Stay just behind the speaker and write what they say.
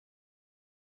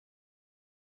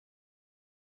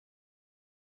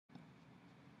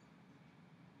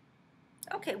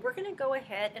Okay, we're going to go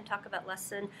ahead and talk about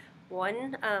lesson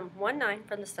 1-9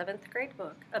 from the 7th grade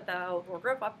book about order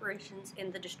of operations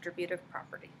in the distributive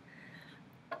property.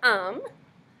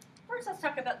 First, let's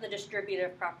talk about the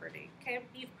distributive property. Okay,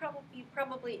 you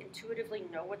probably intuitively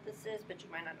know what this is, but you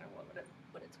might not know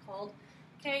what it's called.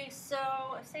 Okay, so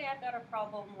say I've got a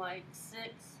problem like 6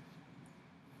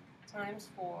 times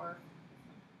 4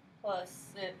 plus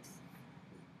 6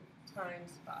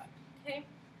 times 5. Okay.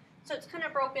 So it's kind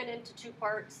of broken into two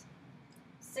parts.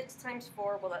 6 times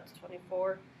 4, well, that's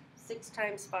 24. 6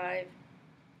 times 5,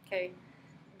 okay,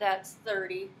 that's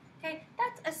 30. Okay,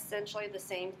 that's essentially the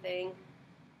same thing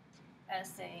as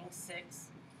saying 6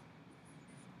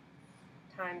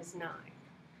 times 9.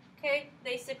 Okay,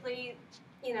 basically,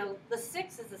 you know, the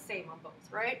 6 is the same on both,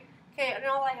 right? Okay, and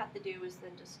all I have to do is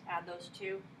then just add those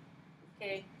two.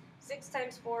 Okay, 6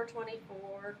 times 4,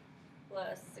 24,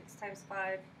 plus 6 times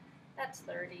 5, that's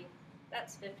 30.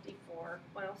 That's 54.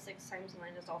 Well, 6 times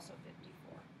 9 is also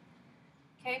 54.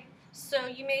 Okay, so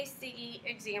you may see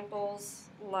examples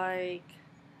like,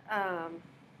 let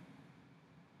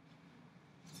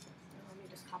me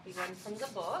just copy one from the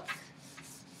book.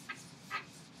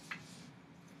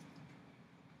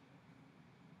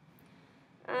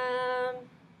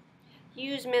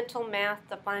 Use mental math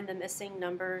to find the missing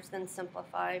numbers, then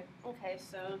simplify. Okay,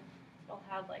 so you'll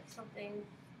have like something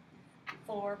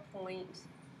 4.8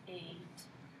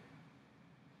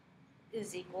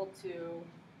 is equal to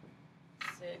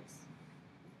 6.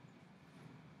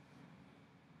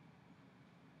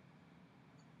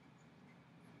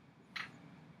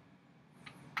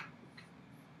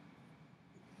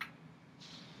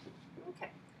 Okay,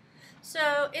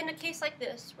 so in a case like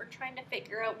this, we're trying to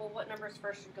figure out, well, what numbers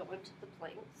first should go into the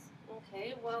blanks.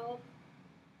 Okay, well,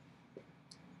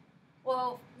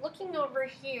 looking over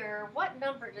here, what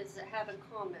number does it have in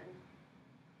common?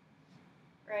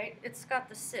 Right, it's got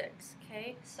the 6,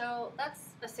 okay? So that's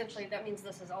essentially, that means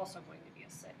this is also going to be a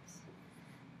 6.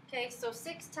 Okay, so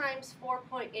 6 times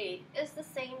 4.8 is the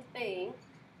same thing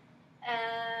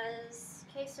as,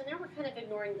 okay, so now we're kind of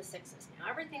ignoring the 6's now.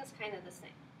 Everything's kind of the same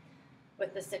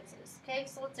with the 6's, okay?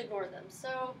 So let's ignore them.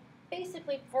 So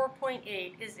basically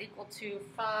 4.8 is equal to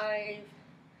 5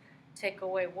 take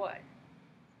away what?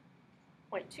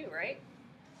 0.2, right?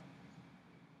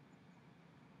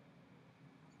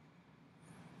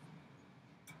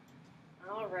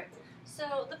 All right,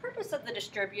 so the purpose of the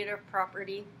distributive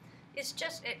property is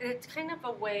just, it's kind of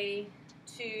a way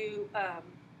to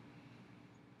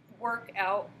work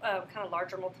out kind of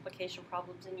larger multiplication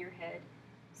problems in your head.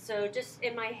 So just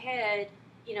in my head,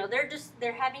 you know,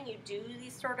 they're having you do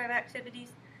these sort of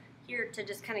activities here to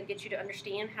just kind of get you to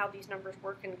understand how these numbers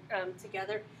work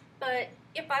together. But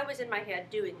if I was in my head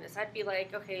doing this, I'd be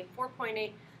like, okay,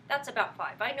 4.8, that's about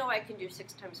 5. I know I can do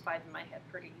 6 times 5 in my head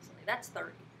pretty easily. That's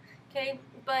 30. Okay,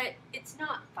 but it's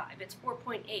not 5, it's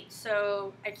 4.8,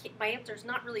 so my answer is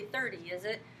not really 30, is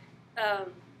it?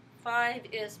 5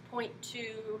 is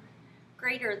 0.2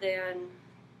 greater than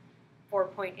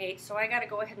 4.8, so I got to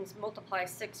go ahead and multiply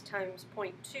 6 times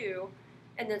 0.2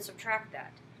 and then subtract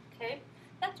that, okay?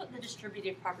 That's what the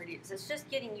distributive property is. It's just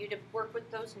getting you to work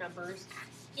with those numbers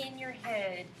in your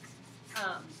head,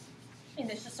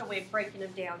 and it's just a way of breaking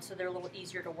them down so they're a little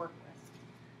easier to work with.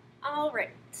 All right,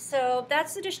 so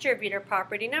that's the distributive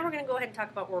property. Now we're going to go ahead and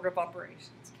talk about order of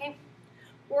operations, okay?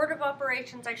 Order of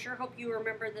operations, I sure hope you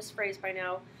remember this phrase by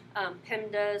now.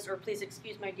 PEMDAS, or please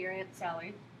excuse my dear Aunt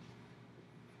Sally.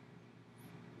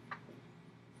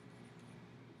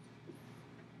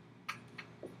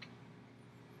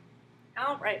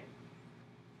 All right,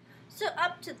 so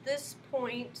up to this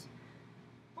point,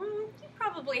 you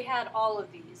probably had all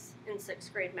of these in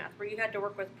 6th grade math, where you had to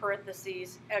work with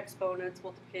parentheses, exponents,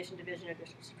 multiplication, division,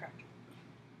 addition, subtraction.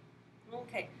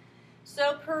 Okay,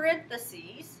 so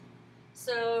parentheses,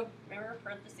 so remember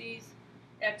parentheses,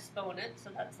 exponent, so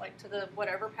that's like to the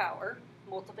whatever power,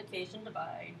 multiplication,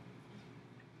 divide.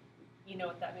 You know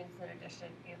what that means in addition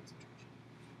and subtraction.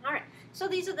 All right, so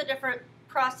these are the different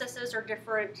processes or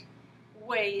different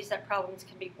ways that problems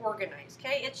can be organized,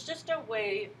 okay? It's just a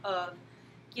way of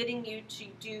getting you to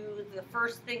do the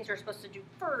first things you're supposed to do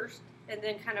first and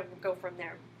then kind of go from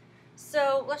there.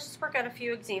 So let's just work out a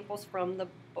few examples from the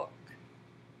book.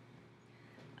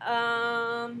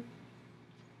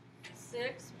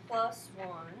 6 plus 1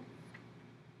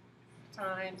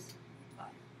 times 5.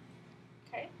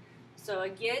 Okay, so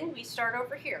again, we start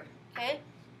over here, okay?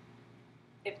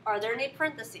 Are there any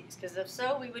parentheses? Because if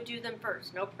so, we would do them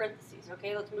first. No parentheses.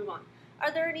 Okay, let's move on.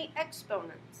 Are there any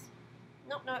exponents?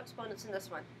 Nope, no exponents in this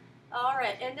one. All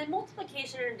right, and then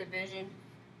multiplication and division,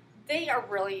 they are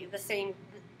really the same.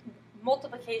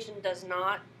 Multiplication does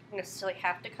not necessarily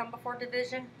have to come before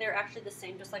division. They're actually the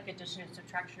same, just like addition and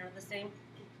subtraction are the same.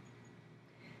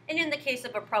 And in the case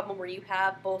of a problem where you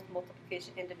have both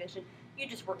multiplication and division, you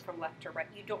just work from left to right.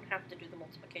 You don't have to do the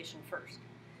multiplication first.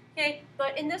 Okay,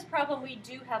 but in this problem we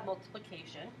do have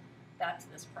multiplication. That's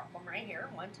this problem right here,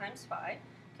 1 times 5.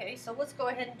 Okay, so let's go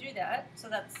ahead and do that. So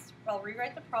that's, I'll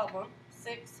rewrite the problem.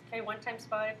 6, okay, 1 times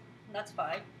 5, and that's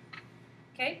 5.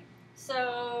 Okay,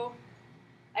 so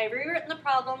I've rewritten the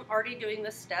problem, already doing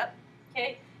this step.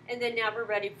 Okay, and then now we're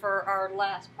ready for our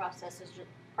last process,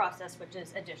 which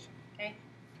is addition. Okay,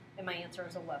 and my answer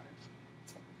is 11.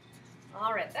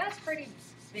 All right, that's pretty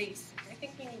basic. I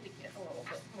think we need to get a little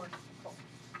bit more difficult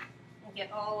and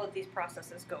get all of these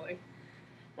processes going.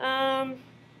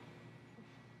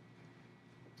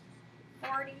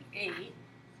 48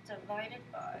 divided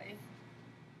by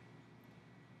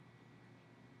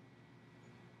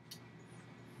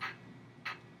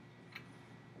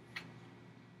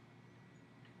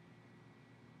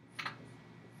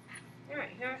Alright,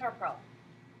 here's our problem.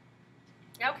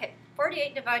 Okay,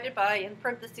 48 divided by, in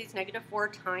parentheses,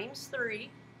 -4 times 3.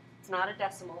 It's not a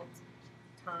decimal, it's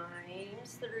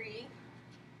times 3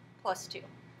 plus 2.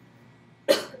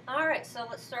 Alright, so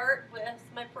let's start with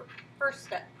my first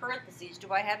step, parentheses.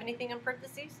 Do I have anything in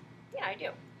parentheses? Yeah, I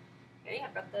do. Okay,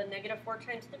 I've got the -4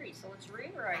 times 3, so let's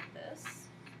rewrite this.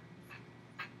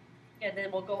 And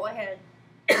then we'll go ahead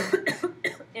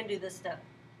and do this step.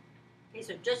 Okay,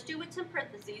 so just do what's in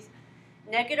parentheses.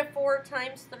 -4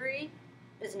 times 3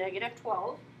 is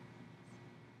 -12.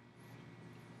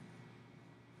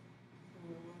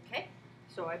 Okay,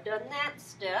 so I've done that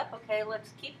step. Okay,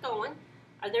 let's keep going.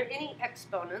 Are there any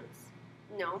exponents?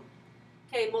 No.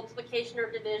 Okay, multiplication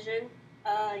or division?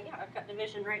 Yeah, I've got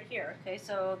division right here. Okay,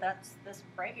 so that's this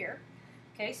right here.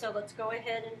 Okay, so let's go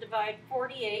ahead and divide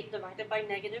 48 divided by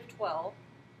 -12.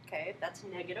 Okay, that's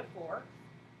 -4.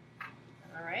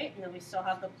 All right, and then we still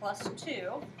have the plus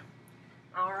 2.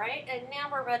 All right, and now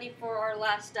we're ready for our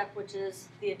last step, which is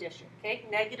the addition. Okay,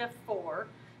 -4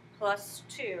 plus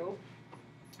 2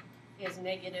 is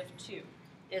 -2.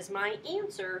 Is my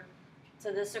answer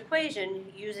to this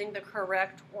equation using the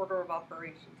correct order of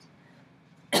operations?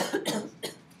 I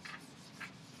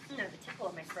have a tickle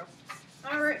in my throat.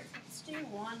 All right, let's do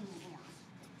one more.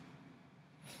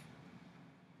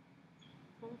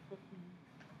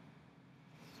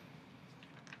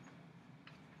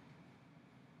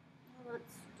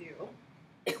 Let's do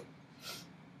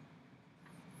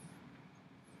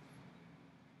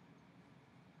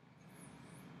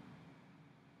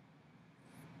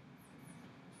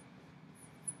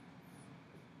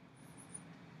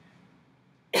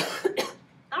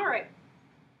all right.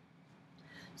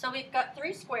 So we've got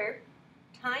 3 squared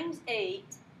times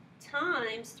 8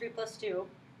 times 3 plus 2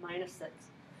 minus 6.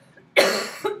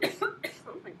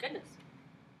 Oh my goodness.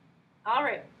 All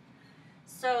right.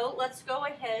 So let's go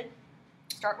ahead,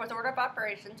 start with order of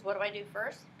operations. What do I do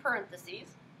first?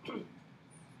 Parentheses.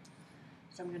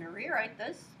 So I'm going to rewrite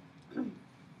this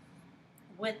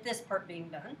with this part being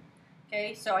done.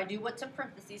 Okay, so I do what's in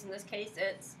parentheses. In this case,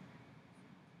 it's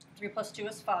 3 plus 2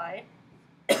 is 5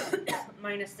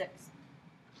 minus 6.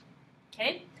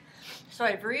 Okay, so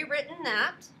I've rewritten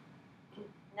that.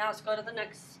 Now let's go to the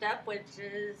next step, which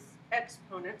is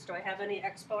exponents. Do I have any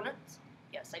exponents?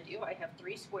 Yes, I do. I have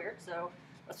 3 squared, so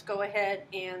let's go ahead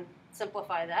and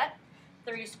simplify that.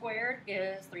 3 squared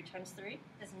is 3 times 3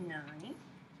 is 9.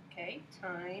 Okay,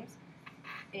 times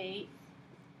 8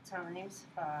 times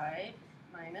 5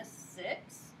 minus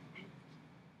 6.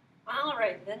 All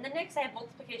right, then the next I have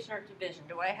multiplication or division.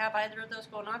 Do I have either of those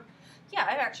going on? Yeah,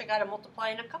 I've actually got to multiply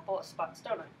in a couple of spots,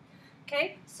 don't I?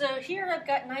 Okay, so here I've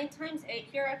got 9 times 8.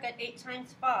 Here I've got 8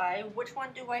 times 5. Which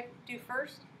one do I do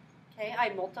first? Okay, I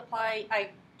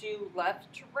do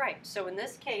left to right. So in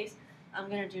this case, I'm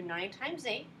going to do 9 times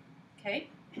 8. Okay,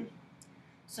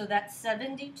 so that's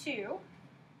 72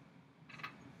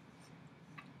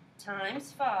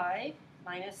 times 5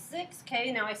 minus 6.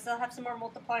 Okay, now I still have some more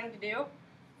multiplying to do.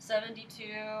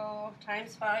 72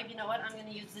 times 5. You know what? I'm going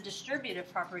to use the distributive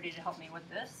property to help me with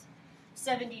this.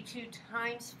 72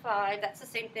 times 5, that's the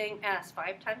same thing as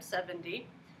 5 times 70,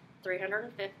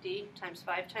 350 times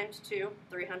 5 times 2,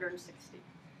 360.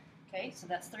 Okay, so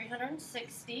that's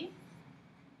 360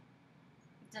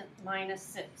 minus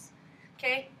 6.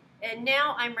 Okay, and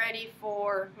now I'm ready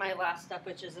for my last step,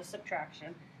 which is a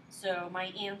subtraction. So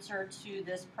my answer to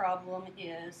this problem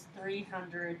is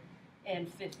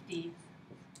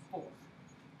 354.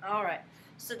 All right,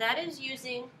 so that is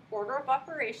using order of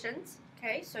operations.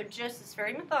 Okay, so it's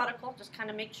very methodical. Just kind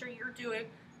of make sure you're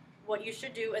doing what you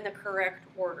should do in the correct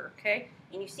order, okay?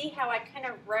 And you see how I kind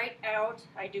of write out,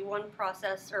 I do one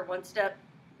process or one step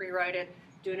rewrite it,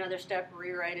 do another step,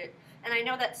 rewrite it. And I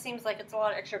know that seems like it's a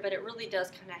lot extra, but it really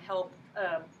does kind of help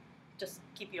just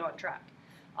keep you on track.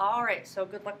 All right, so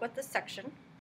good luck with this section.